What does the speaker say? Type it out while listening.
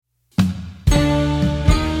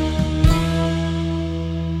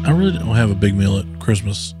really don't have a big meal at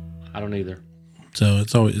Christmas. I don't either. So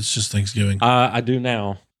it's just Thanksgiving. I do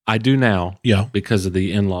now. Yeah. Because of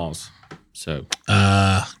the in-laws. So.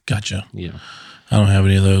 Gotcha. Yeah. I don't have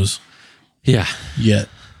any of those. Yeah. Yet.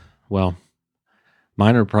 Well,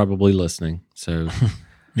 mine are probably listening. So.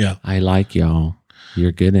 Yeah. I like y'all.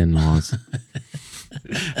 You're good in-laws.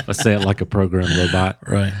 Let's say it like a program robot.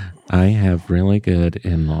 Right. I have really good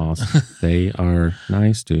in-laws. They are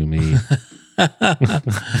nice to me.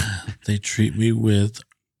 They treat me with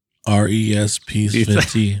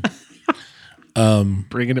RESP50.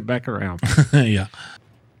 Bringing it back around. Yeah.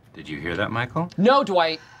 Did you hear that, Michael? No,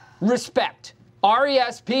 Dwight. Respect.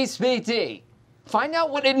 RESPCT. Find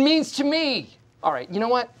out what it means to me. All right, you know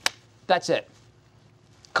what? That's it.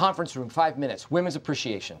 Conference room, 5 minutes. Women's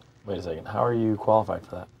appreciation. Wait a second. How are you qualified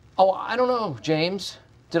for that? Oh, I don't know, James.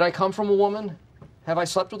 Did I come from a woman? Have I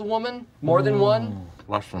slept with a woman? More than one?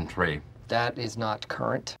 Less than 3. That is not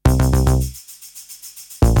current.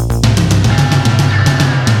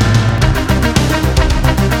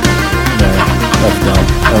 That's dumb.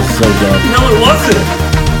 That was so dumb. No, it wasn't.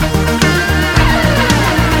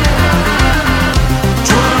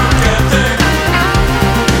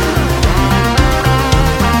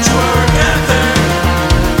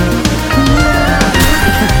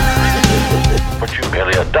 But you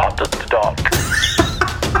merely adopted the dog.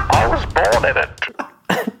 I was born in it.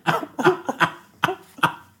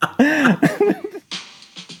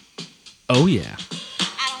 Oh, yeah.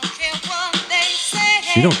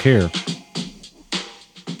 She don't care.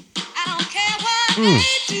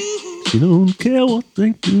 She don't care what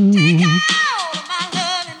they do.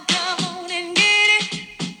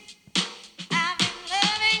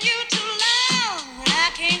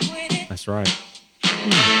 That's right.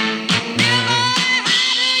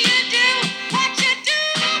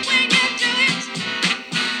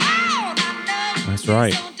 That's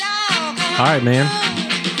right. All right, man.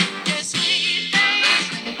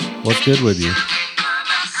 What's good with you?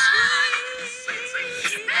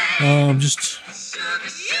 I'm just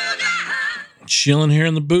chilling here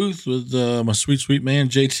in the booth with my sweet man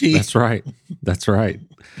JT. That's right. That's right.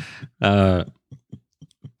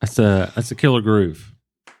 That's a killer groove.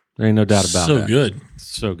 There ain't no doubt about so that. Good.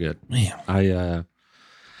 So good. Man, I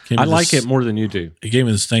Gave me like this- it more than you do. It gave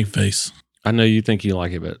me the stank face. I know you think you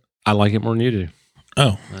like it, but I like it more than you do.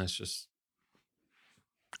 Oh, That's just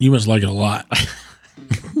you must like it a lot.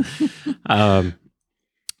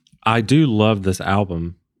 I do love this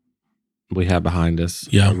album we have behind us.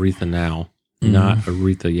 Yeah. Aretha Now, Mhm. not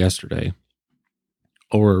Aretha Yesterday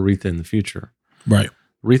or Aretha in the future. Right.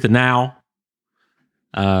 Aretha Now.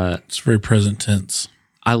 It's very present tense.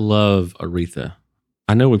 I love Aretha.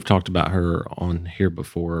 I know we've talked about her on here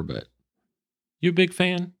before, but you a big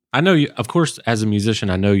fan? I know you, of course, as a musician,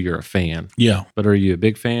 I know you're a fan, Yeah. but are you a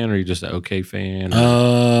big fan or are you just an okay fan?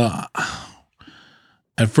 At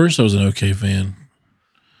first I was an okay fan.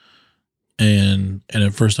 And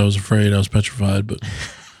at first I was afraid, I was petrified, but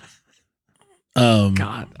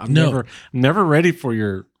God, I'm no. never ready for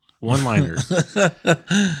your one-liners.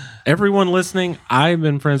 Everyone listening, I've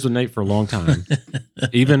been friends with Nate for a long time.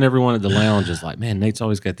 Even everyone at the lounge is like, man, Nate's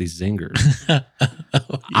always got these zingers.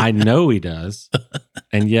 I know he does,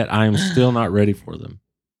 and yet I am still not ready for them.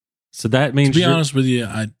 So that means, to be honest with you,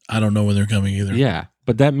 I don't know when they're coming either. yeah,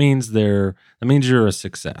 but that means you're a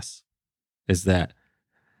success. Is that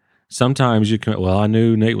sometimes you can? Well, I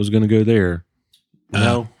knew Nate was going to go there.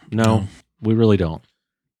 No, we really don't.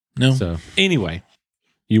 No. So anyway,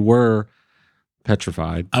 you were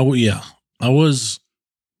petrified. I was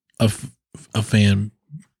a fan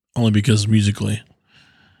only because musically.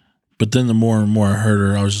 But then the more and more I heard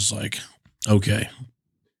her, I was just like, okay.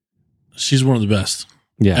 She's one of the best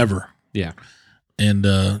ever. Yeah. And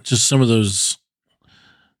just some of those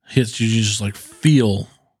hits, you just like feel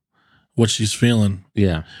what she's feeling.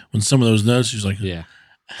 Yeah. When some of those notes, she's like, Yeah.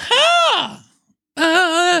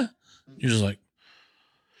 You're just like,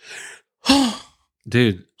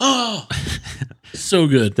 Dude, oh, so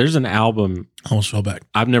good. there's an album. I almost fell back.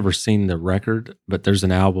 I've never seen the record, but there's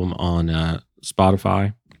an album on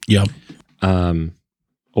Spotify, Yeah.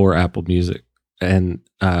 or Apple Music, and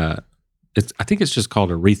I think it's just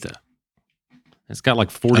called Aretha. It's got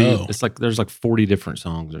like 40. Oh. It's like there's like 40 different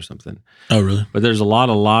songs or something. Oh, really? But there's a lot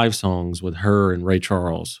of live songs with her and Ray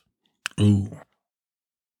Charles. Ooh.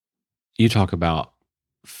 You talk about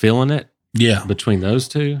feeling it Yeah. between those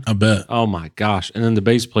two. I bet. Oh my gosh! And then the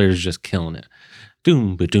bass player is just killing it.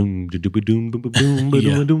 Doom ba doom da ba doom ba boom ba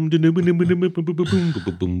Yeah. doom da ba doom ba doom ba boom ba boom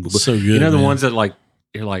ba boom. So good. You know the man. ones that like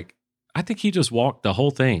you're like, I think he just walked the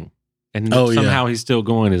whole thing. And Oh, yeah. somehow he's still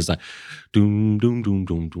going. It's like doom doom doom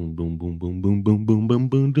doom doom boom boom boom boom boom boom boom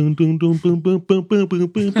boom doom doom doom boom boom boom boom boom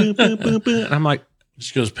boom boom boom. And I'm like,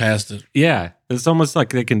 Just goes past it. yeah, it's almost like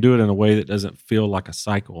they can do it in a way that doesn't feel like a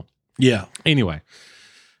cycle. Yeah. Anyway,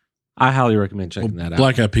 I highly recommend checking that out.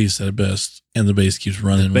 Black Eyed Peas said it best, and the bass keeps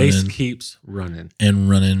running, Bass running, keeps running and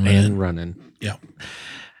running, and running. Yeah.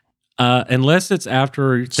 Unless it's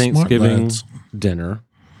after Smart Thanksgiving lads. dinner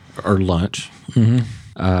or lunch.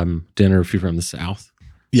 Mm-hmm. Dinner if you're from the South.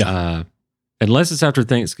 Yeah. Unless it's after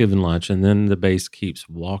Thanksgiving lunch, and then the bass keeps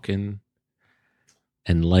walking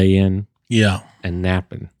and laying Yeah. and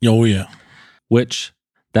napping, Oh, yeah. which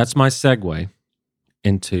that's my segue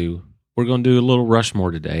into we're going to do a little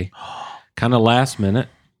Rushmore today. Kind of last minute,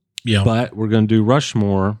 Yeah. but we're going to do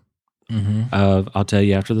Rushmore Mm-hmm. of I'll tell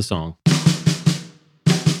you after the song.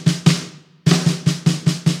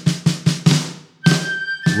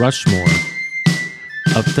 Rushmore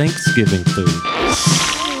of Thanksgiving food.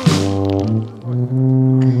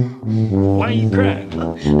 Why are you crying?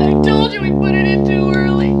 I told you we put it in too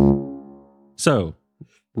early. So,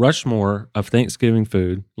 Rushmore of Thanksgiving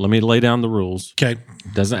food. Let me lay down the rules. Okay.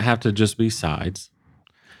 Doesn't have to just be sides.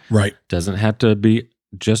 Right. Doesn't have to be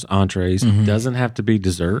just entrees. Mhm. Doesn't have to be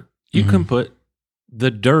dessert. You can put the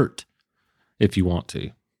dirt if you want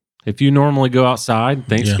to. If you normally go outside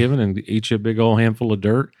Thanksgiving and eat you a big old handful of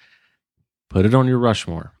dirt, put it on your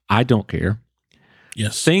Rushmore. I don't care.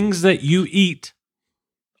 Yes. Things that you eat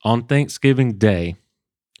on Thanksgiving Day,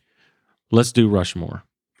 let's do Rushmore.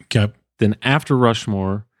 Okay. Then after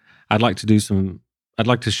Rushmore, I'd like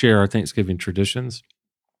to share our Thanksgiving traditions.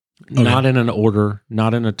 Okay. Not in an order,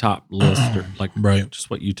 not in a top list, or like Right.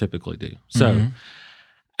 just what you typically do. So, Mhm.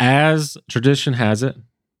 as tradition has it,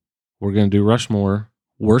 we're going to do Rushmore,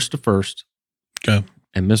 worst to first, Okay.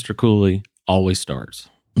 and Mr. Cooley always starts.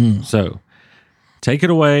 Mm. So, take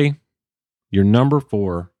it away. Your number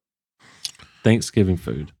 4 Thanksgiving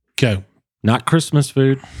food, Okay. not Christmas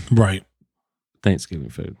food, Right. Thanksgiving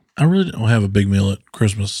food. I really don't have a big meal at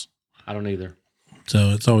Christmas, I don't either.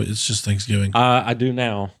 so it's just Thanksgiving. I do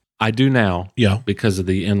now. Yeah. Because of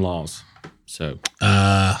the in-laws. So,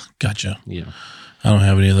 Gotcha. yeah. I don't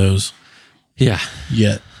have any of those Yeah.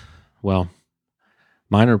 yet. Well,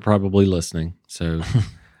 mine are probably listening. So,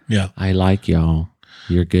 Yeah. I like y'all.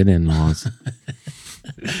 You're good in-laws.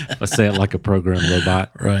 Let's say it like a program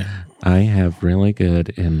robot. Right. I have really good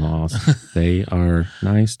in-laws. They are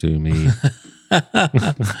nice to me.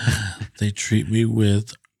 They treat me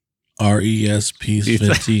with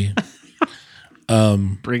RESP50.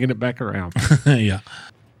 Bringing it back around. Yeah.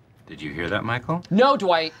 Did you hear that, Michael? No,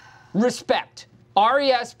 Dwight. Respect.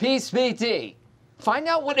 RESPCT. Find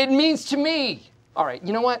out what it means to me. All right,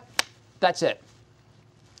 you know what? That's it.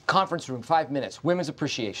 Conference room, 5 minutes. Women's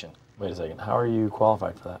appreciation. Wait a second. How are you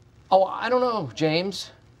qualified for that? Oh, I don't know,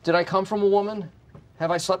 James. Did I come from a woman?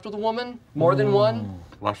 Have I slept with a woman? More than one?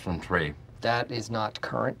 Less than 3. That is not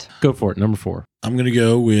current. Go for it. Number 4. I'm going to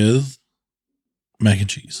go with mac and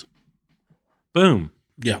cheese. Boom.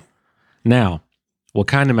 Yeah. Now, what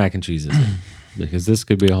kind of mac and cheese is it? Because this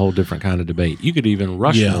could be a whole different kind of debate. You could even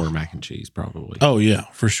Rushmore mac and cheese, probably. Oh, yeah,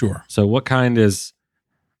 for sure. So, what kind is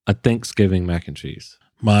a Thanksgiving mac and cheese?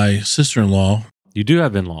 My sister-in-law, You do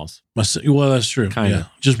have in-laws. well, that's true. Kinda. Yeah.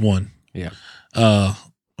 Just one. Yeah. My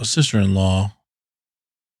sister-in-law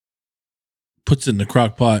puts it in the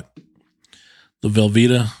crock pot, the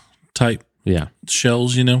Velveeta type Yeah.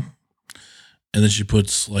 shells, and then she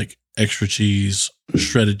puts like extra cheese,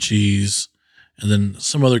 shredded cheese, and then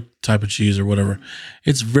some other type of cheese or whatever.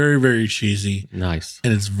 It's very, very cheesy, Nice.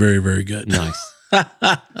 and it's very, very good. Nice.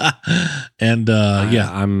 And yeah,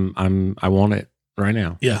 I want it right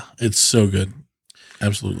now. yeah, it's so good.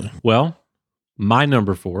 Absolutely. Well, my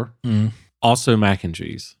number 4, Mm. also mac and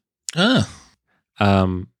cheese. Ah.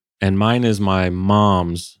 And mine is my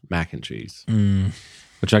mom's mac and cheese, Mm.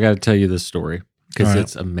 which I got to tell you this story because All right.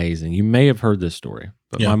 it's amazing. You may have heard this story,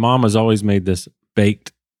 but Yeah. my mom has always made this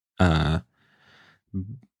baked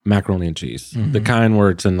macaroni and cheese, the Mhm. kind where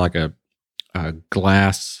it's in like a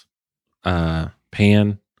glass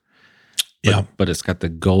pan. Yeah. But it's got the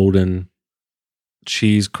golden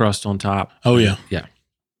cheese crust on top. Oh, yeah. Yeah.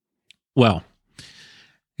 Well,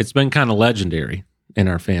 it's been kind of legendary in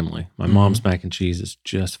our family. My mom's mac and cheese is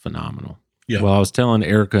just phenomenal. Yeah. Well, I was telling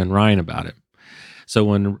Erica and Ryan about it. So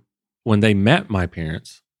when they met my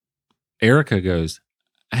parents, Erica goes,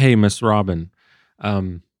 "Hey, Miss Robin,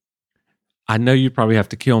 I know you probably have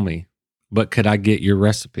to kill me, but could I get your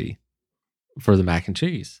recipe for the mac and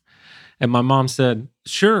cheese?" And my mom said,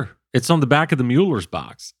 "Sure. It's on the back of the Mueller's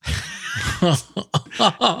box."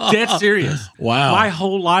 Dead serious. Wow. My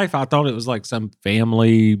whole life, I thought it was like some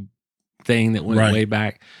family thing that went Right. way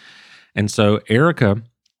back. And so Erica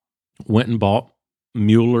went and bought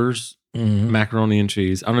Mueller's macaroni and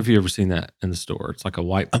cheese. I don't know if you've ever seen that in the store. It's like a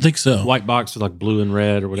white I think so. box with like blue and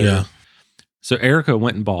red or whatever. Yeah. So Erica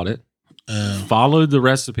went and bought it, followed the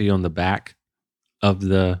recipe on the back of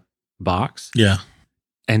the box, Yeah.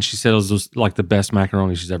 and she said it was just like the best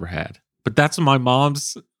macaroni she's ever had. But that's my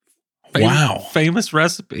mom's famous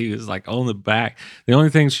recipe is like on the back. The only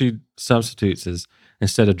thing she substitutes is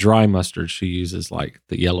instead of dry mustard, she uses like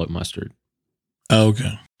the yellow mustard. Oh,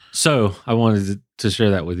 okay. So I wanted to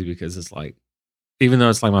share that with you because it's like, even though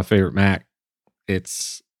it's like my favorite mac,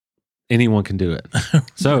 it's anyone can do it.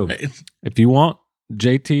 So Right. if you want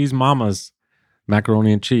JT's Mama's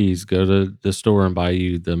macaroni and cheese, go to the store and buy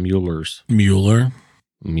you the Mueller's. Mueller,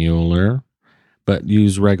 But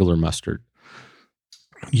use regular mustard.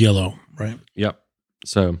 yellow, right? Yep.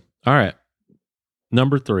 So, all right.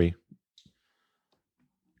 Number 3.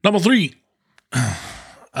 Number 3.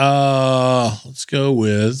 Let's go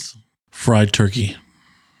with fried turkey.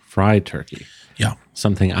 Fried turkey. Yeah.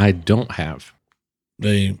 Something I don't have.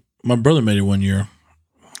 My brother made it one year.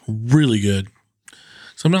 Really good.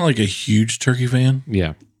 So I'm not like a huge turkey fan,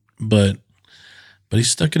 Yeah. but he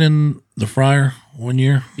stuck it in the fryer one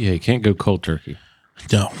year. Yeah, you can't go cold turkey.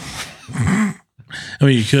 No. I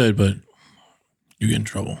mean, you could, but you get in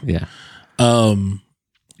trouble. Yeah.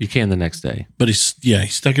 You can the next day. But he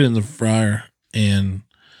stuck it in the fryer, and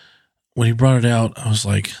when he brought it out, I was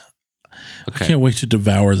like, Okay. I can't wait to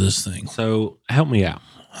devour this thing. So help me out.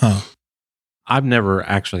 Huh. I've never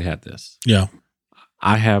actually had this. Yeah.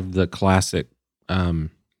 I have the classic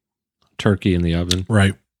turkey in the oven.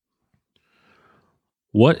 Right.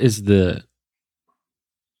 What's the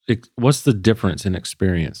difference in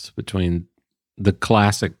experience between the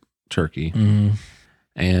classic turkey Mhm.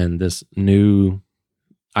 and this new,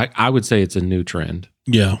 I would say it's a new trend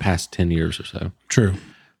Yeah. past 10 years or so, True.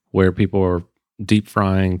 where people are deep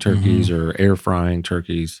frying turkeys or air frying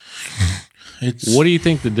turkeys. It's What do you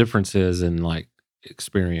think the difference is in like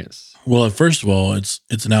experience? well, first of all, it's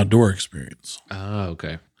an outdoor experience. Oh,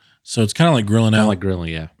 okay. So it's kind of like grilling Kind out. of like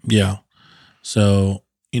grilling, yeah. Yeah. So,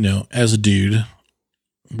 as a dude,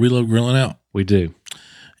 we love grilling out, We do.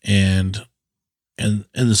 and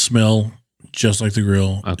the smell, just like the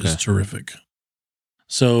grill, Okay. is terrific.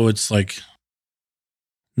 So it's like,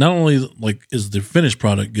 not only like is the finished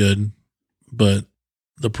product good, but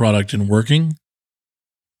the product in working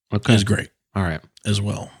Okay. is great All right. as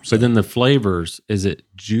well. So So then the flavors, is it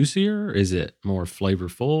juicier? Is it more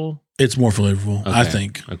flavorful? it's more flavorful, I Okay.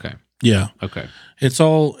 think. Okay. Yeah. Okay. It's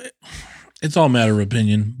all matter of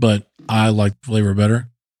opinion, but I like the flavor better,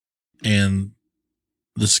 and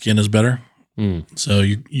the skin is better. Mm. So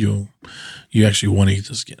you actually want to eat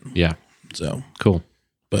the skin. Yeah. So, Cool.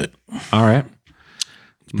 but All right.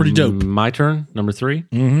 it's pretty dope. My turn. Number 3.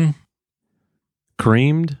 Mm-hmm.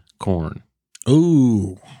 Creamed corn.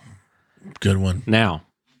 Ooh, good one. Now,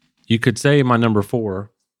 you could say my number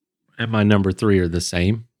 4 and my number 3 are the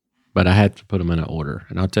same, but I had to put them in an order,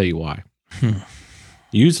 and I'll tell you why.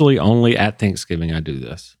 Usually only at Thanksgiving I do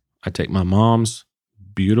this. I take my mom's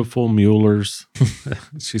beautiful Mueller's.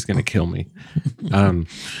 She's going to kill me.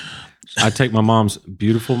 I take my mom's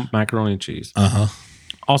beautiful macaroni and cheese.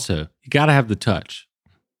 Also, you got to have the touch.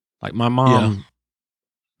 Like my mom,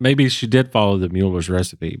 maybe she did follow the Mueller's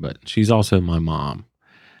recipe, but she's also my mom.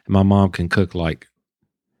 And my mom can cook like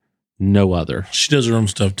no other. She does her own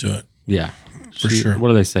stuff to it. Yeah. For sure. What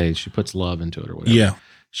do they say? She puts love into it or whatever. Yeah,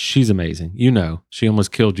 She's amazing. She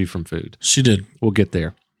almost killed you from food. she did. We'll get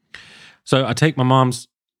there. So I take my mom's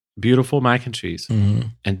beautiful mac and cheese, Mm-hmm.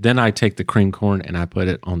 and then I take the cream corn and I put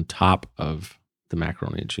it on top of the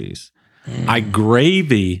macaroni and cheese. I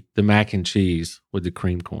gravy the mac and cheese with the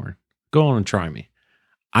cream corn. Go on and try me.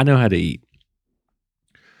 I know how to eat.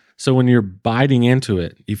 So when you're biting into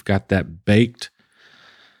it, you've got that baked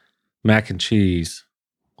mac and cheese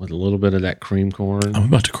with a little bit of that cream corn. I'm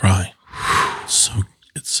about to cry.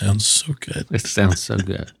 It sounds so good. It sounds so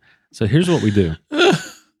good. So here's what we do.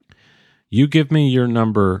 You give me your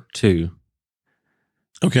number 2.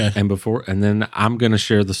 Okay. And then I'm going to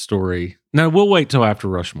share the story. No, we'll wait till after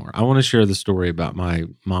Rushmore. I want to share the story about my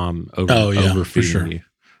mom overfeeding for sure. you.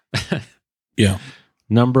 Yeah.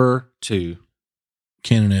 Number 2.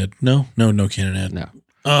 Cannon Ed. No Cannon Ed. No.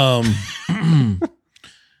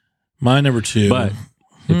 My number 2. But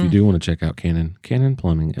if you do want to check out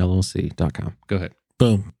CannonPlumbingLLC.com, go ahead.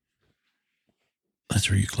 Boom. That's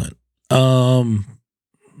for you, Clint.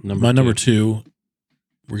 My number 2.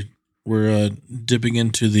 We're dipping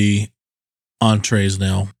into the entrees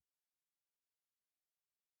now.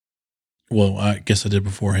 Well, I guess I did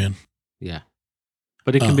beforehand. Yeah.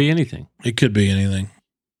 But it can be anything. It could be anything.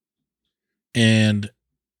 And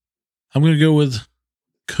I'm going to go with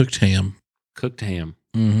cooked ham. Cooked ham.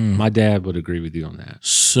 Mm-hmm. My dad would agree with you on that.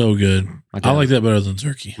 So good. My dad- I like that better than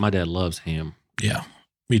turkey. My dad loves ham. Yeah,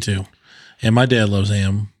 me too. And my dad loves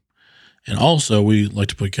ham. And also, we like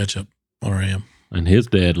to put ketchup on our ham. And his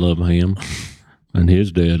dad loved ham. And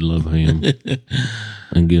his dad loved ham.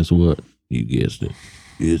 And guess what? You guessed it.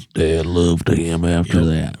 His dad loved ham after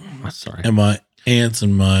that. Sorry. And my aunts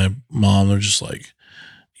and my mom, they're just like,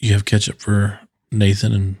 you have ketchup for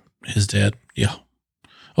Nathan and his dad? Yeah.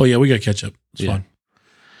 Oh, yeah, we got ketchup. It's fine.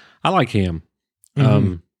 I like ham.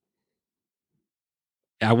 Mhm.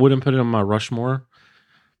 I wouldn't put it on my Rushmore,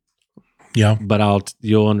 Yeah, but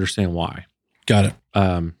you'll understand why. got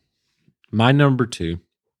it. My number 2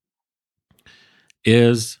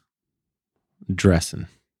 is dressing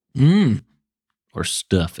or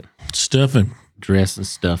stuffing. Stuffing. Dressing,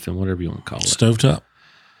 stuffing, whatever you want to call it. Stovetop.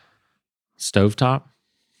 Stovetop?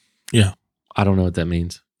 Yeah. I don't know what that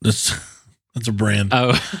means. That's a brand.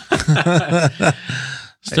 Oh,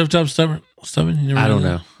 Stovetop stuffing? You never I don't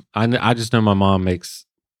heard know. I just know my mom makes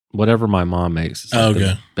whatever my mom makes. It's like Okay.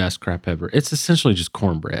 the best crap ever. It's essentially just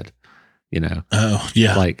cornbread, you know. that? Oh,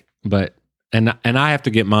 yeah. Like, but and I have to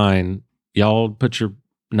get mine. Y'all put your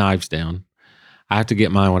knives down. I have to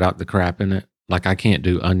get mine without the crap in it. Like I can't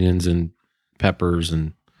do onions and peppers,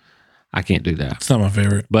 and I can't do that. It's not my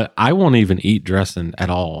favorite. But I won't even eat dressing at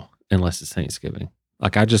all unless it's Thanksgiving.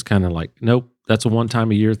 Like I just kind of like, nope, that's a one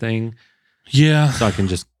time a year thing, Yeah. so I can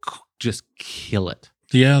just kill it.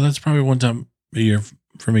 Yeah, that's probably one time a year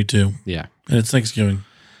for me too. Yeah, And it's Thanksgiving.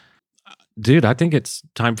 dude, I think it's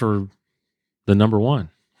time for the number 1.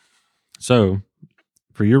 So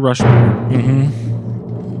for your Rushmore,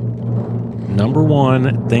 Mm-hmm. number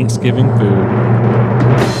 1 Thanksgiving food.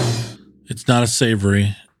 It's not a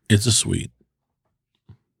savory. It's a sweet.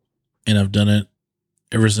 And I've done it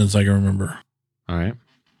ever since I can remember. All right.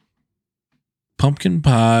 Pumpkin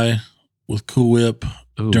pie with Cool Whip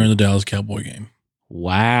Ooh. during the Dallas Cowboy game.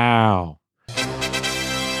 Wow.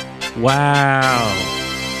 Wow.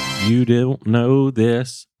 You don't know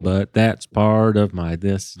this, but that's part of my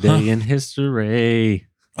this day in history.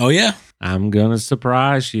 Oh, yeah. I'm going to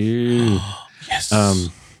surprise you. Yes.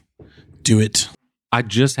 Do it. I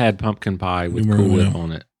just had pumpkin pie with Numero Cool Whip uno.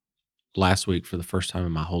 on it last week for the first time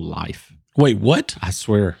in my whole life. Wait, what? I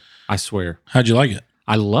swear. How'd you like it?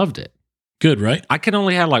 I loved it. Good, right? I could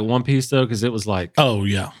only have like one piece though, because it was like Oh,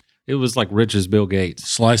 yeah. rich as Bill Gates.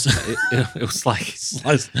 Slice. It was like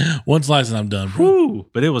Slice. One slice and I'm done, bro. whoo,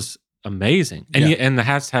 but it was amazing. And Yeah. and it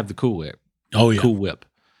has to have the Cool Whip. Oh, yeah. Cool Whip.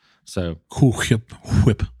 So Cool Whip.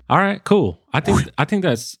 Whip. all right, cool. I think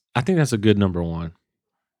that's a good number 1.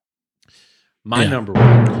 My Yeah. number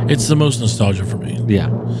 1. It's the most nostalgia for me. Yeah.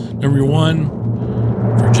 Number 1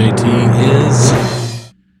 for JT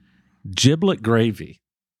is Giblet gravy.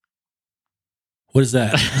 what is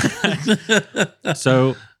that?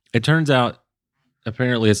 So it turns out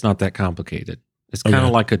apparently it's not that complicated. It's kind of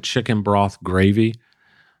Okay. like a chicken broth gravy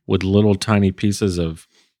with little tiny pieces of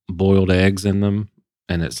boiled eggs in them,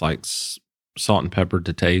 and it's like salt and pepper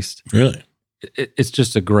to taste. Really? It's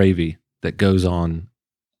just a gravy that goes on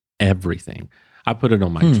everything. I put it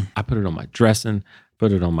on my dressing,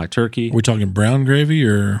 put it on my turkey. Are we talking brown gravy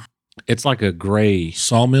or It's like a gray,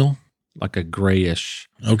 sawmill? like a grayish,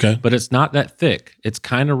 Okay. but it's not that thick. It's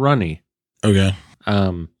kind of runny. Okay.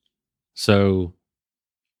 So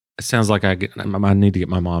it sounds like I need to get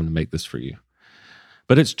my mom to make this for you.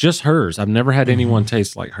 But it's just hers. I've never had anyone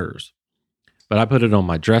taste like hers. But I put it on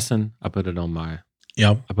my dressing. I put it on my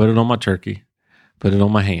turkey. Put it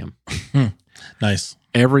on my ham. Nice.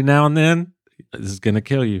 Every now and then, this is going to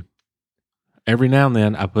kill you. Every now and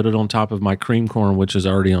then, I put it on top of my cream corn, which is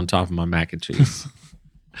already on top of my mac and cheese.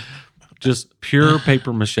 Just pure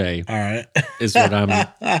paper mache All right. is what I'm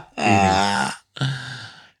eating.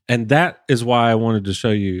 And that is why I wanted to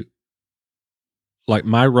show you, like,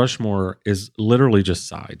 my Rushmore is literally just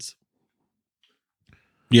sides.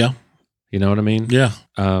 Yeah. You know what I mean? Yeah.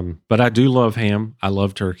 But I do love ham. I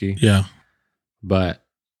love turkey. Yeah. But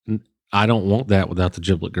I don't want that without the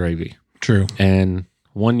giblet gravy. True. And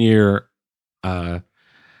one year, I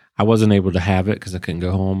wasn't able to have it because I couldn't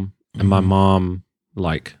go home. And my mom,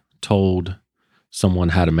 like, told someone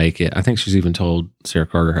how to make it. I think she's even told Sarah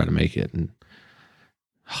Carter how to make it. And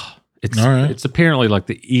it's All right. it's apparently like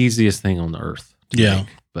the easiest thing on the earth to Yeah. make.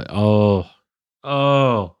 But oh,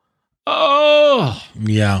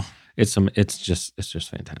 Yeah. it's just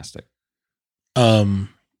fantastic.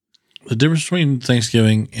 The difference between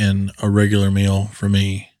Thanksgiving and a regular meal for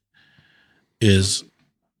me is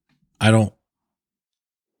I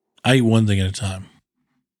eat one thing at a time.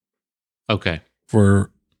 Okay.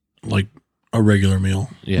 for like a regular meal.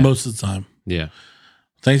 Yeah. Most of the time. Yeah.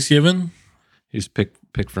 Thanksgiving, He's pick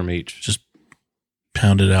from each. just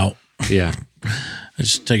pound it out. Yeah. I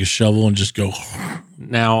just take a shovel and just go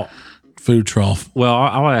Now, food trough. well,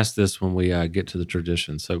 I'll ask this when we get to the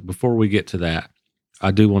tradition. So before we get to that,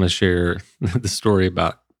 I do want to share the story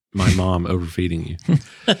about my mom overfeeding you.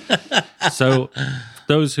 So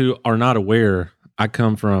those who are not aware, I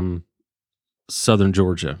come from Southern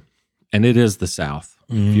Georgia, and it is the South.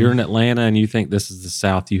 If you're in Atlanta and you think this is the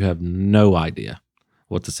South, you have no idea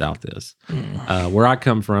what the South is. Where I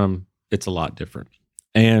come from, it's a lot different.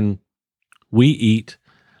 And we eat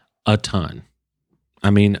a ton. I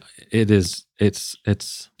mean, it's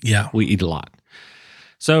Yeah. we eat a lot.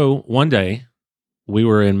 So one day we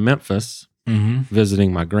were in Memphis Mm-hmm.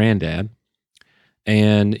 visiting my granddad,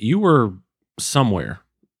 and you were somewhere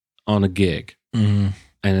on a gig, Mm-hmm.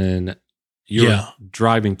 and you Yeah. were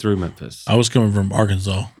driving through Memphis. I was coming from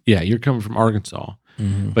Arkansas. Yeah, you're coming from Arkansas,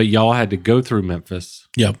 Mm-hmm. but y'all had to go through Memphis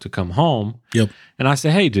Yep. to come home. Yep. And I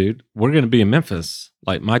said, hey, dude, we're going to be in Memphis.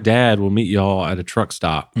 Like, my dad will meet y'all at a truck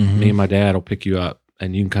stop. Mhm. Me and my dad will pick you up,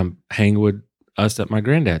 and you can come hang with us at my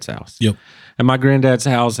granddad's house. Yep. And my granddad's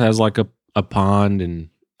house has like a pond, and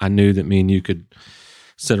I knew that me and you could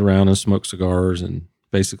sit around and smoke cigars and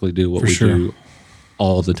basically do what For we sure. do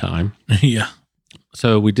all the time. Yeah.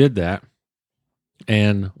 So we did that.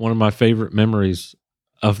 And one of my favorite memories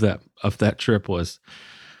of that trip was,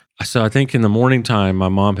 so I think in the morning time, my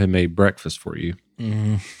mom had made breakfast for you,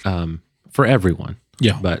 Mm-hmm. for everyone.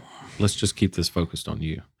 Yeah. But let's just keep this focused on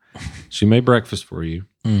you. She made breakfast for you,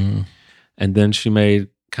 Mm-hmm. and then she made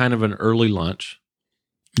kind of an early lunch.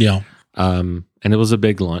 Yeah. And it was a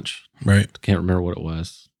big lunch. Right. Can't remember what it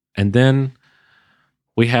was. And then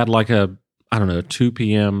we had like a 2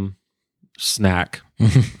 p.m. snack.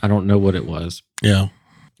 I don't know what it was. Yeah.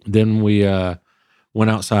 Then we went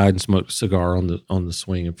outside and smoked a cigar on the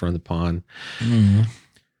swing in front of the pond. Mm-hmm.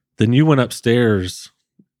 Then you went upstairs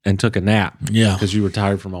and took a nap Yeah. because you were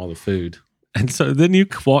tired from all the food. And so then you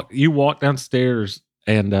walked downstairs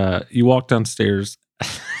and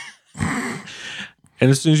and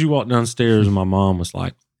as soon as you walked downstairs, my mom was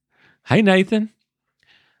like, "Hey, Nathan,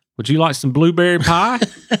 would you like some blueberry pie?"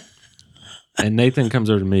 And Nathan comes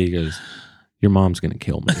over to me and goes, "Your mom's going to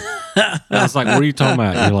kill me." And I was like, "What are you talking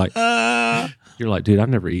about?" You're like, "Dude, I've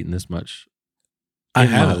never eaten this much I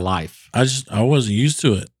in my haven't. life." I wasn't used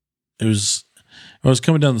to it. I was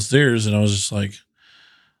coming down the stairs and I was just like,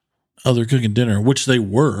 oh, they're cooking dinner, which they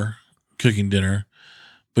were cooking dinner,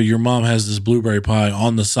 but your mom has this blueberry pie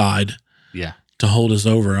on the side Yeah. to hold us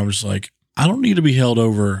over. I'm just like, I don't need to be held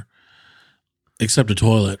over except a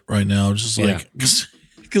toilet right now. I'm just like,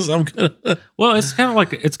 because I'm gonna. Well, it's kind of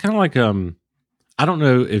like I don't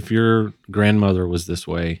know if your grandmother was this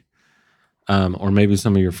way, or maybe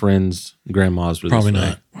some of your friends' grandmas were Probably this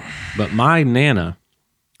way. not. But my nana,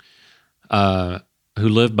 who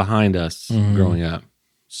lived behind us Mhm. growing up,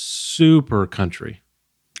 super country,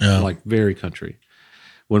 Yeah. like very country.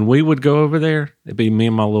 When we would go over there, it'd be me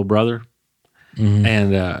and my little brother, Mhm.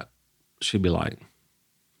 and she'd be like,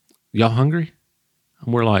 "Y'all hungry?"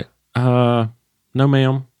 And we're like, "No,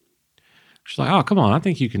 ma'am." She's like, "Oh, come on, I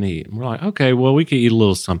think you can eat." And we're like, "Okay, well, we could eat a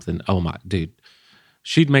little something." Oh my, dude,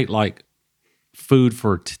 she'd make like food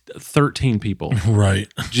for 13 people Right.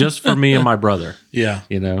 just for me and my brother. Yeah.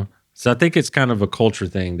 You know, so I think it's kind of a culture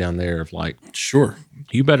thing down there of like, Sure.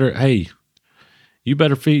 you better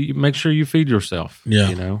make sure you feed yourself. Yeah.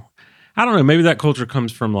 You know, I don't know. Maybe that culture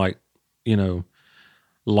comes from like, you know,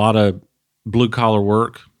 a lot of blue collar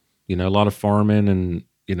work, you know, a lot of farming and,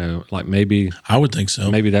 you know, like maybe I would think so.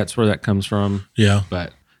 maybe that's where that comes from. Yeah.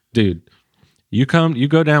 But dude, you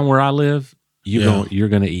go down where I live, Yeah. you're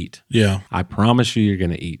going to eat. Yeah. I promise you're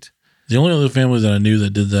going to eat. The only other family that I knew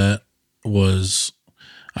that did that was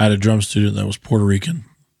I had a drum student that was Puerto Rican.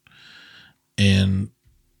 And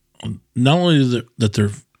not only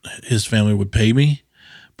that his family would pay me,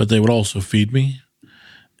 but they would also feed me.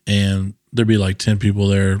 And there'd be like 10 people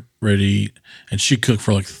there ready to eat. And she cooked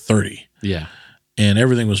for like 30. Yeah. And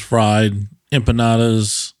everything was fried,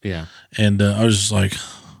 empanadas. Yeah. And I was just like,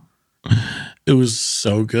 it was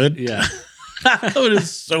so good. Yeah. It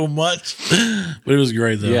is so much. But it was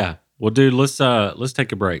great though. Yeah. Well, dude, let's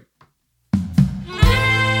take a break.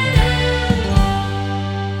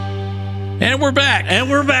 And we're back. And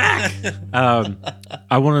we're back.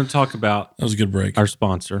 I want to talk about That was a good break. our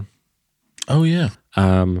sponsor. Oh yeah.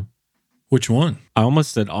 Which one? I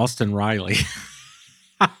almost said Austin Riley.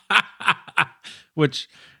 Which,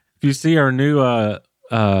 if you see our new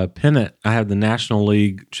pennant, I have the National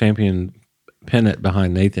League champion pennant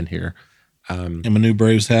behind Nathan here. And my new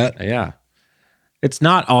Braves hat. Yeah. It's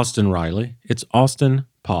not Austin Riley. It's Austin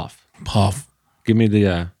Poff. Poff. Give me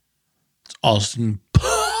the It's Austin.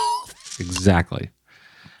 exactly.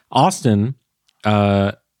 Austin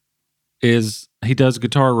he does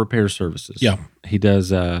guitar repair services. Yeah. He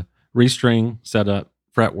does restring, setup,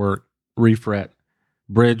 fretwork, refret,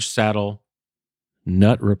 bridge, saddle,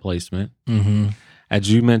 nut replacement. Mm-hmm.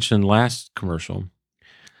 As you mentioned last commercial,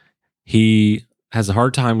 he has a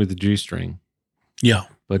hard time with the G string, Yeah.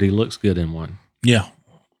 but he looks good in one. Yeah.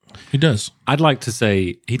 He does. I'd like to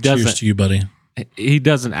say he Cheers doesn't. to you, buddy. He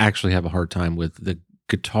doesn't actually have a hard time with the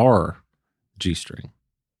guitar G string.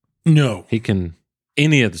 No. He can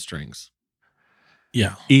any of the strings.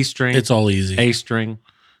 Yeah. E string, It's all easy. A string,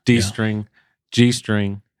 D Yeah. string, G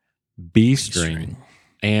string, B string,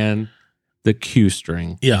 and the Q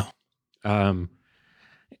string. Yeah.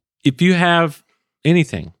 If you have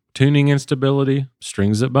anything, tuning instability,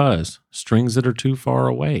 strings that buzz, strings that are too far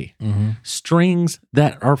away, Mm-hmm. strings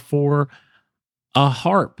that are for a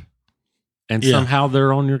harp, and Yeah. somehow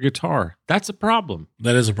they're on your guitar, that's a problem.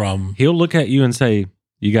 That is a problem. He'll look at you and say,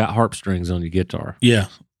 "You got harp strings on your guitar," Yeah.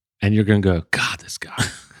 and you're going to go, "God, this guy."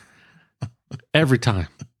 Every time.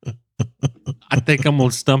 I think I'm going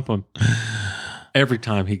to stump him every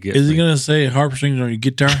time he gets Is he me. going to say harp strings on your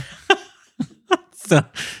guitar?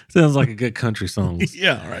 Sounds like a good country song.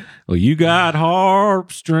 Yeah. Right. Well, you got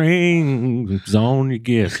harp strings on your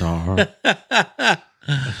guitar,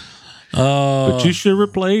 but you should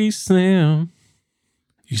replace them.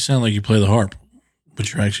 you sound like you play the harp,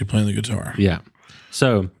 but you're actually playing the guitar. Yeah.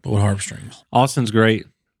 So But with harp strings. Austin's great.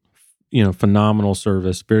 Phenomenal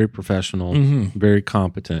service, very professional, Mm-hmm. very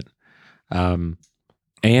competent, and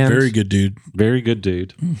Very good dude. very good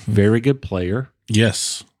dude, very good player,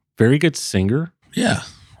 Yes. very good singer. Yeah.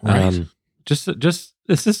 Right. Just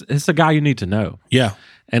it's a guy you need to know. Yeah.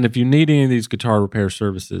 And if you need any of these guitar repair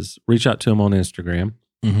services, reach out to him on Instagram,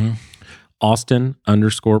 Mm-hmm.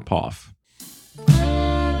 Austin_Poff.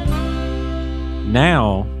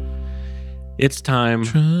 Now it's time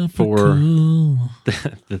for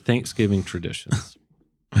the Thanksgiving traditions.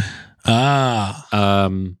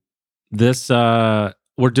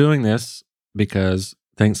 We're doing this because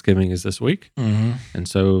Thanksgiving is this week. Mm-hmm. And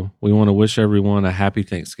so we want to wish everyone a happy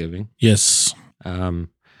Thanksgiving. Yes.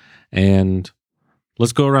 And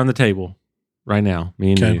let's go around the table right now,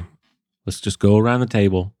 me and Okay. you. Let's just go around the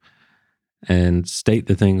table and state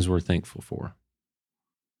the things we're thankful for.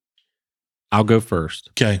 I'll go first.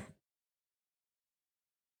 Okay.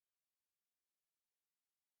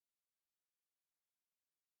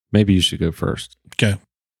 Maybe you should go first. Okay.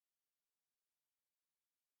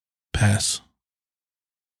 Pass.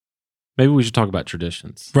 Maybe we should talk about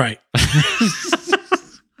traditions. Right.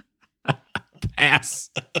 Pass.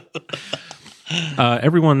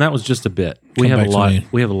 Everyone, that was just a bit. We Come have a back to lot. me.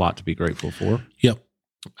 We have a lot to be grateful for. Yep.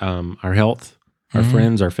 Our health, our Mhm.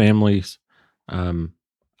 friends, our families,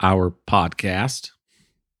 our podcast.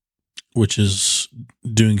 Which is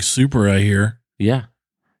doing super, I hear. Yeah,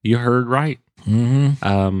 you heard right.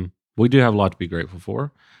 Mm-hmm. We do have a lot to be grateful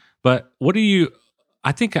for. But what do you?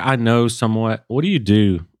 I think I know somewhat. What do you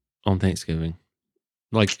do on Thanksgiving?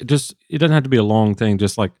 Like, just it doesn't have to be a long thing.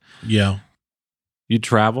 Just like Yeah. you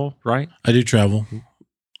travel, right? I do travel.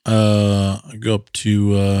 I go up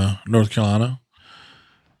to North Carolina.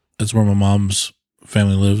 That's where my mom's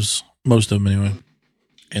family lives. Most of them, anyway.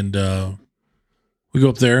 And we go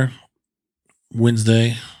up there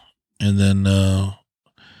Wednesday and then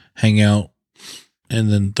hang out. And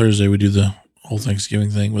then Thursday, we do the whole Thanksgiving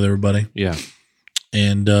thing with everybody. Yeah.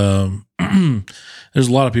 And there's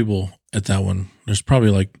a lot of people at that one. There's probably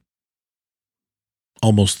like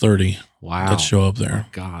almost 30 Wow. that show up there.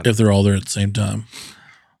 God. If they're all there at the same time.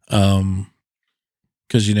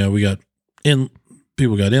 Because we got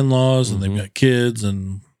people got in-laws and they've got kids,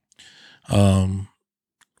 and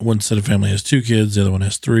one set of family has 2 kids, the other one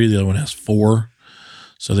has 3, the other one has 4,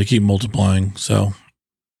 so they keep multiplying. So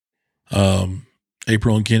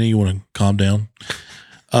April and Kenny, you want to calm down?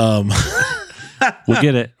 We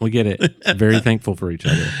get it. We get it. Very thankful for each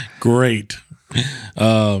other. Great.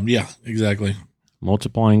 Yeah, exactly.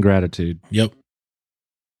 Multiplying gratitude. Yep. I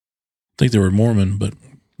think they were Mormon, but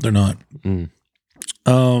they're not. Mm.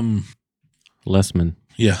 Yeah. Lessman.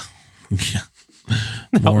 Yeah.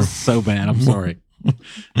 That was so bad. I'm sorry.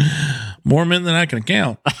 More men than I can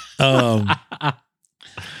count. But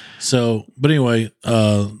anyway,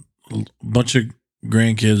 a bunch of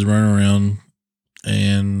grandkids running around,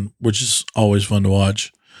 and which is always fun to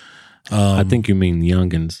watch. I think you mean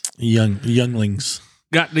youngins. younglings.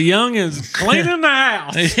 Got the youngins cleaning the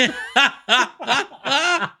house.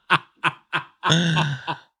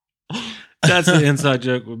 That's the inside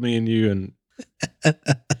joke with me and you and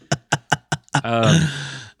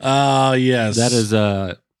Yes. That is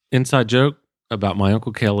a inside joke about my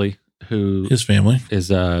Uncle Kelly, who his family. is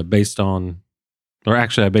based on, or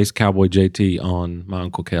actually I based Cowboy JT on my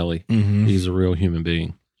Uncle Kelly. Mm-hmm. He's a real human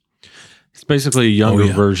being. He's basically a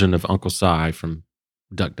younger version of Uncle Si from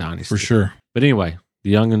Duck Dynasty. For sure. But anyway,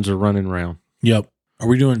 the youngins are running around. Yep. Are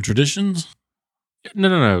we doing traditions?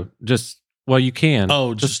 No. Just, well, you can.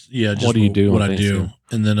 Oh, just what do you do What on I do.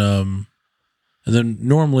 Thanksgiving? And then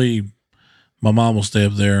normally my mom will stay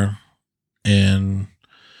up there, and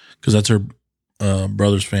because that's her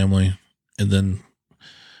brother's family. And then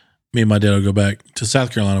me and my dad will go back to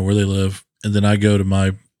South Carolina where they live. And then I go to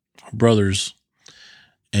my brother's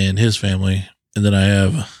and his family. And then I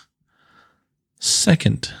have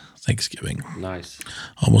second Thanksgiving. Nice.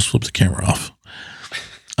 Almost flipped the camera off.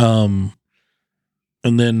 And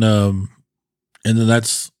then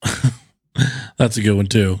that's that's a good one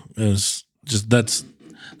too. It's just that's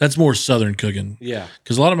more Southern cooking. Yeah.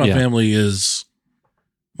 Because a lot of my family is,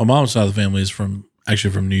 my mom's side of the family is from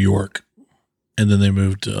New York, and then they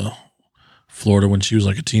moved to Florida when she was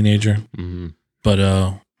like a teenager. Mm-hmm.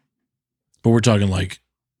 But we're talking like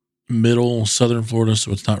middle Southern Florida,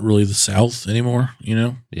 so it's not really the South anymore, you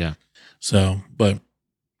know? Yeah. So, but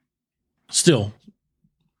still,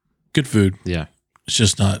 good food. Yeah. It's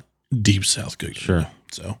just not deep South cooking. Sure.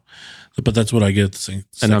 So, but that's what I get at the same.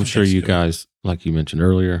 And I'm sure you guys, like you mentioned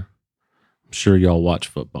earlier, I'm sure y'all watch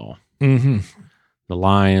football. Mm-hmm. The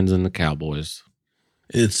Lions and the Cowboys.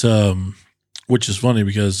 It's which is funny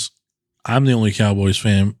because I'm the only Cowboys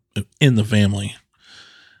fan in the family.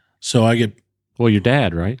 So I get, Well, your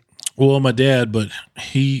dad, right? well, my dad, but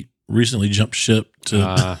he recently jumped ship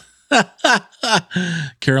to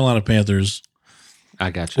Carolina Panthers,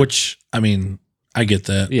 I got you. which, I mean, I get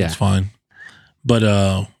that. Yeah. It's fine.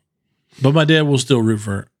 But my dad will still root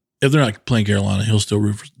for, if they're not playing Carolina, he'll still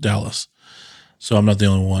root for Dallas. So I'm not the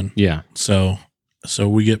only one. Yeah. So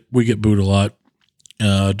we get booed a lot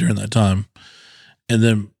during that time. And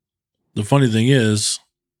then the funny thing is,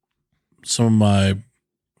 some of my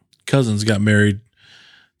cousins got married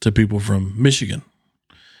to people from Michigan,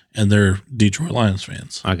 and they're Detroit Lions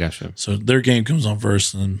fans. I got you. So their game comes on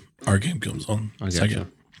first, and then our game comes on I got second. you.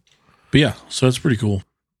 But yeah, so it's pretty cool.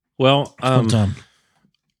 Well, Fun time.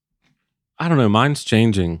 I don't know. Mine's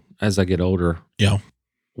changing as I get older. Yeah.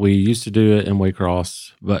 We used to do it in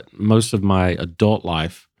Waycross, but most of my adult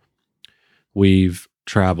life, we've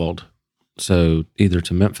traveled. So either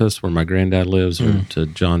to Memphis, where my granddad lives, or to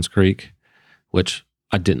Johns Creek, which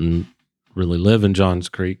I didn't really live in Johns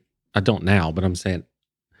Creek. I don't now, but I'm saying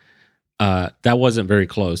that wasn't very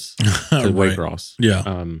close to Right. Waycross.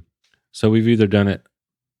 Yeah. So we've either done it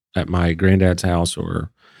at my granddad's house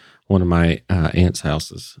or one of my aunt's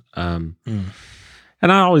houses. And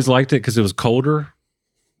I always liked it because it was colder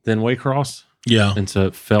than Waycross. Yeah. And so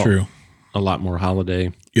it felt True. a lot more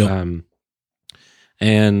holiday. Yep.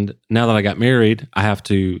 And now that I got married, I have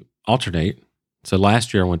to alternate. So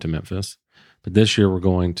last year I went to Memphis, but this year we're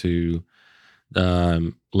going to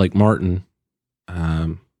Lake Martin,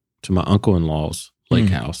 to my uncle-in-law's lake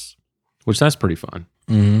house, which that's pretty fun.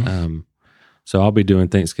 Mm-hmm. So I'll be doing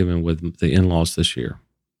Thanksgiving with the in-laws this year.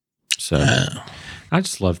 So I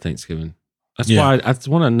just love Thanksgiving. That's why that's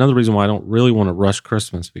another reason why I don't really want to rush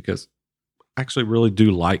Christmas, because I actually really do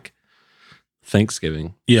like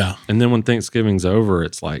Thanksgiving. Yeah. And then when Thanksgiving's over,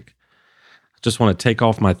 it's like I just want to take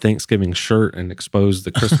off my Thanksgiving shirt and expose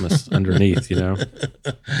the Christmas underneath, you know?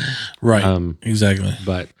 Right. Exactly.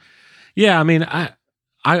 But yeah, I mean,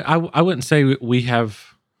 I wouldn't say we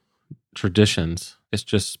have traditions. It's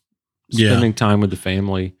just spending time with the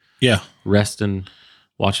family, Yeah. resting,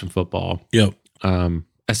 watching football. Yep.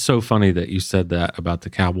 It's so funny that you said that about the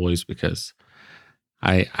Cowboys, because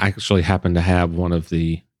I actually happen to have one of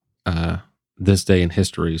the This Day in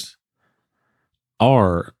Histories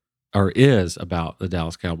is about the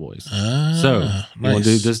Dallas Cowboys. So you want to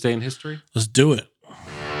do This Day in History? Let's do it.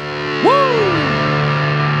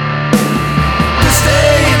 This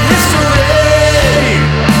day in history.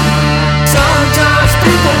 Sometimes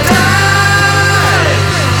people die,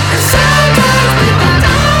 and sometimes people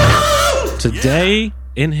don't. Today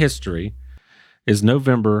in history is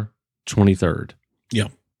November 23rd. Yeah.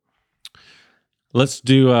 Let's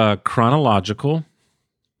do chronological,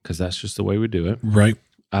 because that's just the way we do it. Right.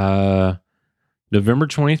 November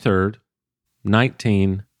 23rd,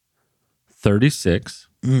 1936,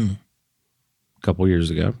 a couple years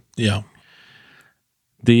ago. Yeah.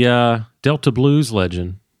 The Delta Blues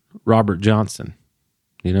legend, Robert Johnson.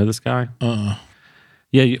 You know this guy?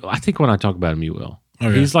 Yeah, I think when I talk about him, you will.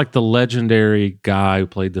 Okay. He's like the legendary guy who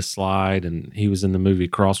played the slide, and he was in the movie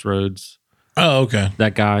Crossroads Oh, okay.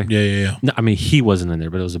 That guy. Yeah. No, I mean, he wasn't in there,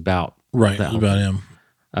 but it was about Right. that About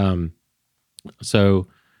whole him. So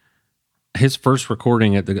his first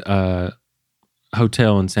recording at the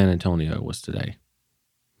hotel in San Antonio was today.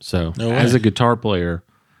 So No as way. a guitar player,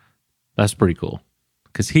 that's pretty cool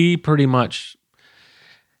because he pretty much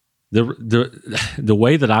the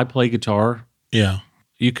way that I play guitar, Yeah.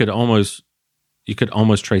 you could almost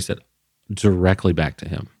trace it directly back to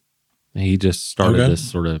him. He just started Okay. this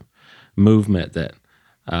sort of movement that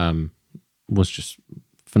was just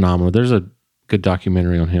phenomenal. There's a good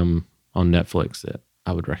documentary on him on Netflix that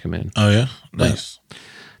I would recommend. Oh, yeah. Nice.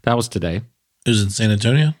 That was today. It was in San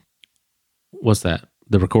Antonio? What's that?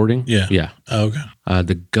 The recording? Yeah. Yeah. Oh, okay.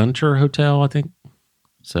 The Gunter Hotel, I think.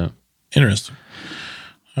 So, Interesting.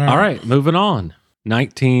 all right, moving on.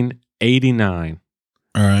 1989,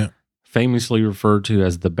 All right. famously referred to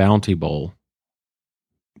as the Bounty Bowl.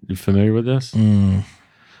 You familiar with this? Mm.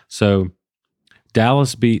 So,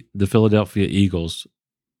 Dallas beat the Philadelphia Eagles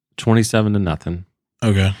 27-0.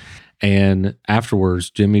 Okay. And afterwards,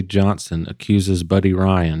 Jimmy Johnson accuses Buddy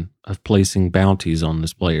Ryan of placing bounties on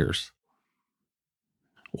his players.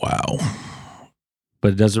 Wow.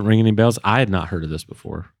 But it doesn't ring any bells. I had not heard of this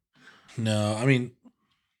before. No, I mean,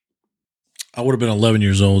 I would have been 11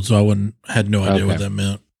 years old, so I had no idea what Okay. that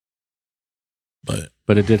meant. But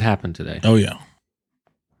It did happen today. oh yeah,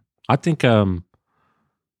 I think the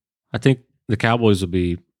Cowboys will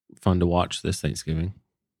be fun to watch this Thanksgiving.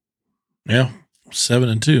 yeah,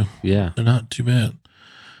 7-2. Yeah. They're not too bad.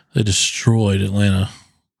 They destroyed Atlanta.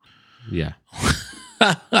 Yeah.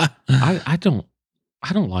 I don't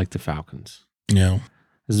like the Falcons. Yeah,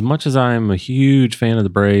 As much as I am a huge fan of the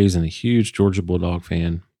Braves and a huge Georgia Bulldog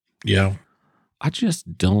fan, yeah, I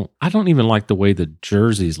don't even like the way the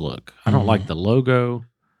jerseys look. I don't like the logo.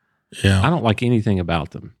 yeah. I don't like anything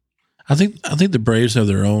about them. I think the Braves have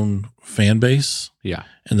their own fan base, Yeah.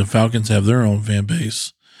 and the Falcons have their own fan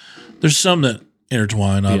base. There's some that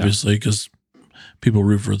intertwine, obviously, because people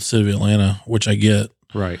root for the city of Atlanta, which I get.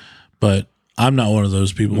 Right. But I'm not one of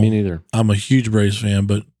those people. Me neither. I'm a huge Braves fan,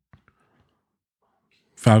 but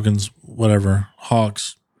Falcons, whatever,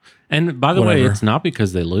 Hawks, And by the way, Whatever. it's not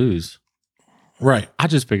because they lose. right? I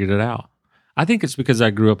just figured it out. I think it's because I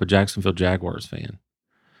grew up a Jacksonville Jaguars fan.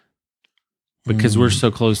 Because we're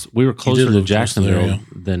so close. We were closer to live close to there, Jacksonville yeah.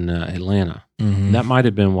 than Atlanta. Mhm. That might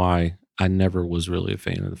have been why I never was really a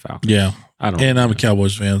fan of the Falcons. Yeah, I don't and know. I'm a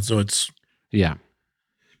Cowboys fan, so Yeah.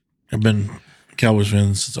 I've been a Cowboys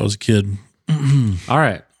fan since I was a kid. All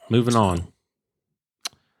right. Moving on.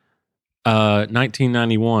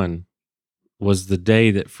 1991 was the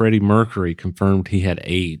day that Freddie Mercury confirmed he had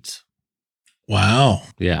AIDS. Wow.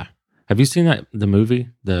 Yeah. Have you seen the movie?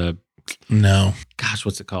 No. Gosh,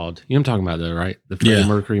 what's it called? You know what I'm talking about though, right? The Freddie Yeah.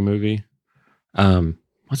 Mercury movie.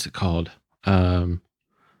 What's it called?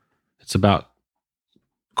 It's about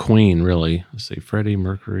Queen, really. Let's see, Freddie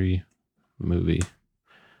Mercury movie.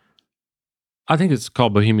 I think it's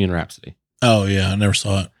called Bohemian Rhapsody. Oh yeah, I never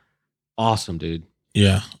saw it. Awesome, dude.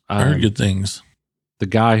 Yeah, I heard Um, good things. The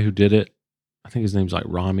guy who did it, I think his name's like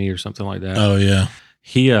Rami or something like that. Oh yeah.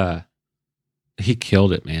 He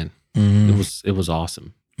killed it, man. Mhm. It was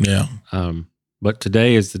awesome. Yeah. But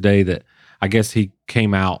today is the day that I guess he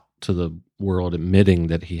came out to the world admitting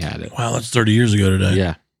that he had it. Wow, that's 30 years ago today.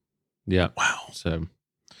 Yeah. Yeah. Wow. So,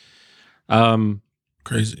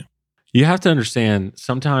 Crazy. you have to understand.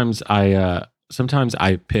 Sometimes I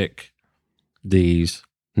pick these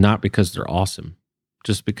not because they're awesome,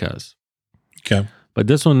 just because. Okay. But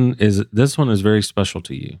this one is very special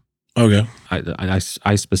to you. Okay.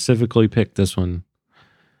 I specifically picked this one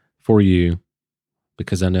for you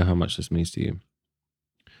because I know how much this means to you.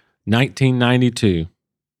 1992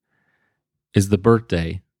 is the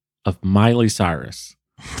birthday of Miley Cyrus.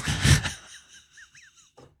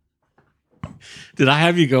 Did I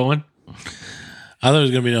have you going? I thought it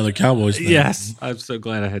was going to be another Cowboys thing. Yes. I'm so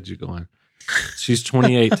glad I had you going. She's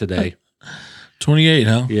 28 today. 28,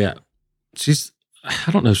 huh? Yeah.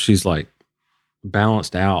 I don't know if she's like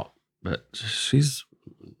balanced out, but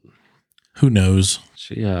Who knows?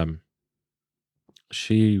 I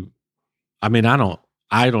mean, I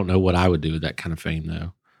don't know what I would do with that kind of fame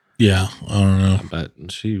though. Yeah, I don't know. But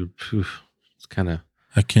it's kind of,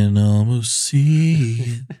 I can almost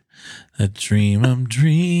see it. That dream I'm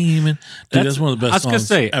dreaming. Dude, that's one of the best I was gonna songs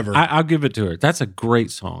say, ever. I'll give it to her. That's a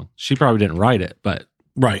great song. She probably didn't write it, but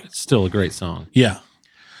right. it's still a great song. Yeah.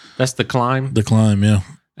 That's The Climb. The Climb, yeah.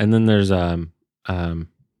 And then there's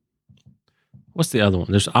what's the other one?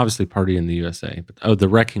 There's obviously Party in the USA, but The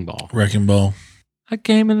Wrecking Ball. Wrecking Ball. I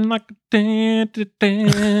came in like a dan, dan,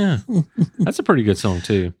 dan. That's a pretty good song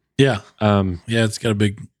too. Yeah. Um, Yeah, it's got a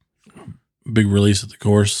big big release at the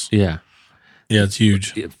course. Yeah. Yeah, it's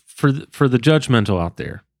huge. For the judgmental out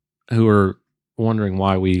there who are wondering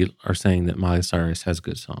why we are saying that Miley Cyrus has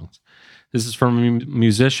good songs, this is from a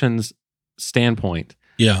musician's standpoint.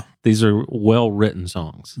 Yeah, These are well-written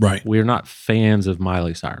songs. Right. We're not fans of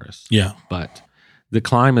Miley Cyrus. yeah, But The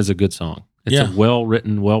Climb is a good song. It's Yeah. a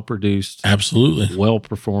well-written, well-produced, absolutely.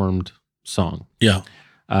 well-performed song. Yeah,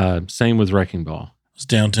 Same with Wrecking Ball. it's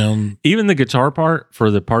downtown. Even the guitar part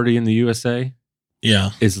for the Party in the USA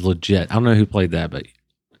Yeah, is legit. I don't know who played that, but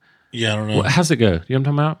yeah. I don't know how's it go? You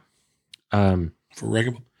know what I'm talking about? for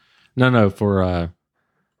Wrecking Ball. No, for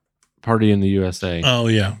Party in the USA. Oh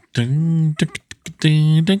yeah. Ding, ding,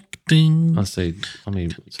 ding, ding, ding. Let's see. Let me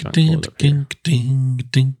pull Ding, it up here. ding, ding,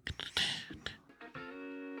 ding.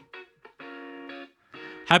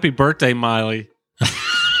 Happy birthday, Miley.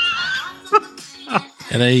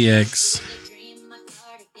 At AX.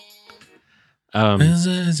 Then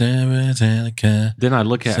I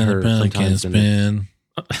look at her sometimes and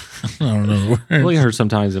I don't know the I look words. at her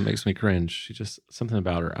sometimes it makes me cringe. She just something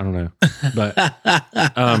about her. I don't know. But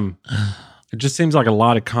it just seems like a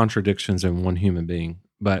lot of contradictions in one human being.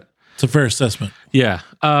 But It's a fair assessment. yeah.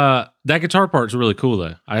 That guitar part's really cool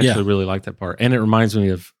though. I actually Yeah. really like that part. And it reminds me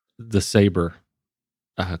of the Sabre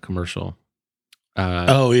commercial.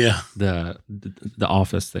 Oh yeah, The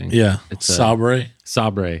Office thing. yeah. It's Sabre.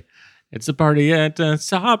 Sabre. It's a party at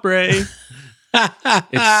Sabre.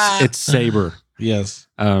 It's Sabre. Yes,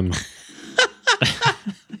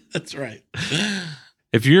 that's right.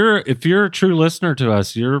 If you're a true listener to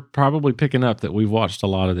us, you're probably picking up that we've watched a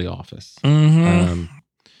lot of The Office. Mm-hmm.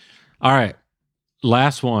 All right,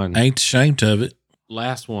 last one. I ain't ashamed of it.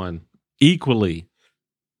 Last one. Equally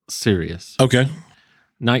serious. Okay.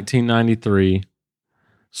 1993.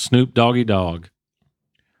 Snoop Doggy Dogg.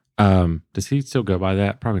 Does he still go by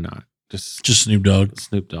that? Probably not. Just Just Snoop Dogg.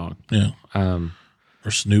 Snoop Dogg. Yeah. Um,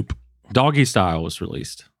 Or Snoop. Doggy Style was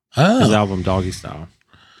released. His Oh. album Doggy Style.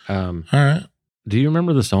 All right. Do you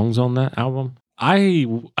remember the songs on that album? I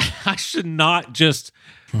should not just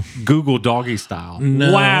Google Doggy Style.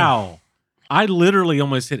 No. Wow. I literally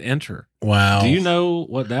almost hit enter. Wow. Do you know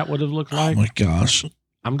what that would have looked Oh like? my gosh.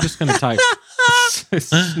 I'm just going to type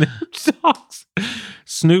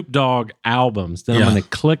Snoop Dogg albums. Then Yeah. I'm going to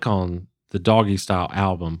click on the Doggy Style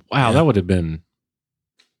album. Wow, Yeah. that would have been.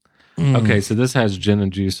 Mm. Okay, so this has Gin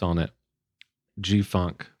and Juice on it.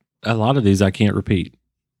 G-Funk. A lot of these I can't repeat.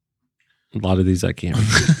 It'd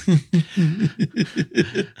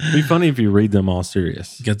be funny if you read them all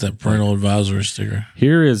serious. Get that parental advisory sticker.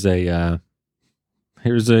 Here is some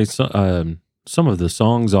of the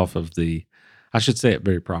songs off of the, I should say it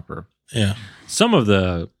very proper. Yeah. Some of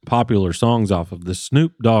the popular songs off of the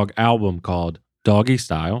Snoop Dogg album called Doggy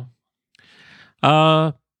Style.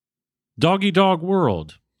 Doggy Dog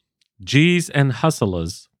World. G's and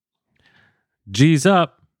Hustlers. G's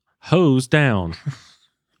up, hose down.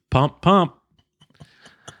 Pump, pump.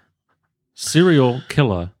 Serial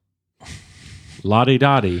Killer. Lottie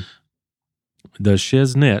Dottie. The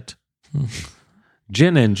Shiznit.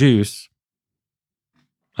 Gin and Juice.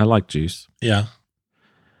 I like juice. Yeah.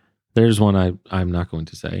 There's one I'm not going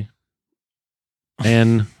to say.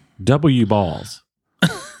 And W Balls.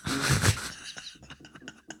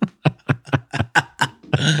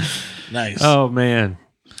 Nice. Oh man.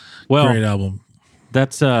 Well, Great album.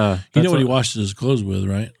 that's You know that's what he washed his clothes with,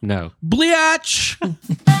 right? No. Bleach.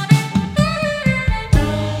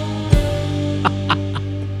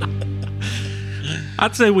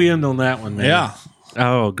 I'd say we end on that one, man. Yeah.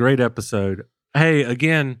 Oh, great episode. Hey,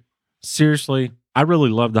 again, seriously, I really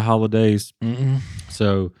love the holidays. Mm-mm.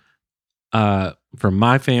 So, from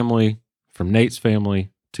my family, from Nate's family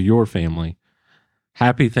to your family,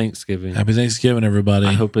 happy Thanksgiving. Happy Thanksgiving, everybody.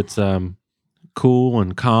 I hope it's cool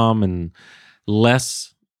and calm and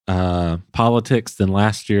less politics than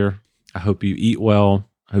last year. I hope you eat well.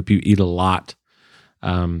 I hope you eat a lot.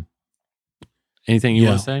 Anything you Yeah.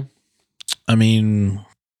 want to say? I mean,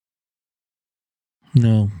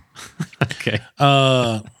 no. Okay.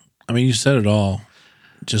 I mean, you said it all.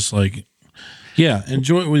 Just like, yeah,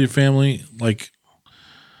 enjoy it with your family. Like,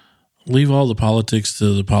 leave all the politics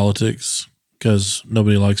to the politics because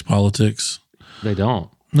nobody likes politics. They don't.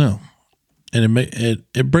 No, and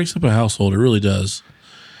it breaks up a household. It really does.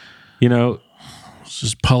 You know, It's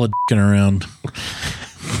just politicking around.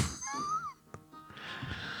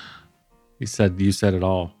 you said it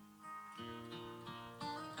all.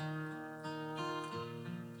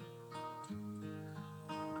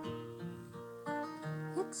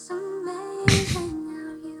 It's amazing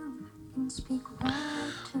how you can speak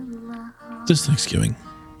right to my heart. This Thanksgiving.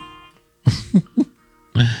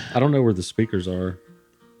 I don't know where the speakers are.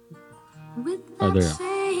 Oh, there.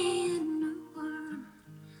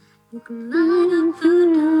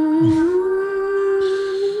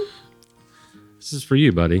 This is for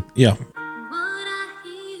you, buddy. Yeah.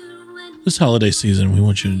 This holiday season, we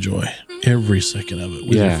want you to enjoy every second of it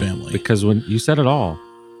with your family. Because when you said it all.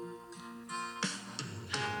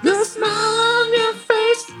 The smile on your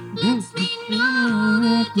face.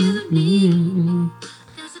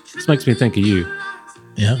 This makes me think of you.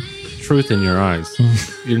 Yeah. Truth in your eyes.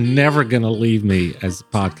 You're never going to leave me as a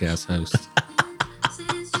podcast host.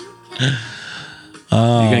 You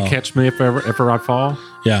going to catch me if ever I fall?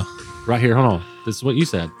 Yeah. Right here. Hold on. This is what you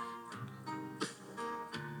said.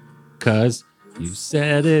 Because you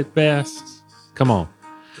said it best. Come on.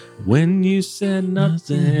 When you said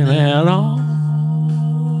nothing at all.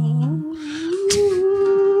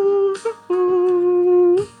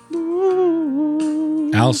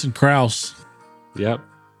 Alison Krauss. Yep.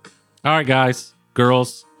 All right, guys,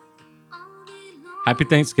 girls. Happy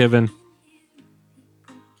Thanksgiving.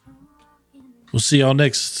 We'll see y'all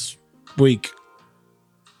next week.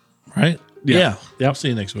 Right? Yeah. Yep. See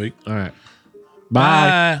you next week. All right.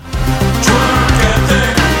 Bye. Bye.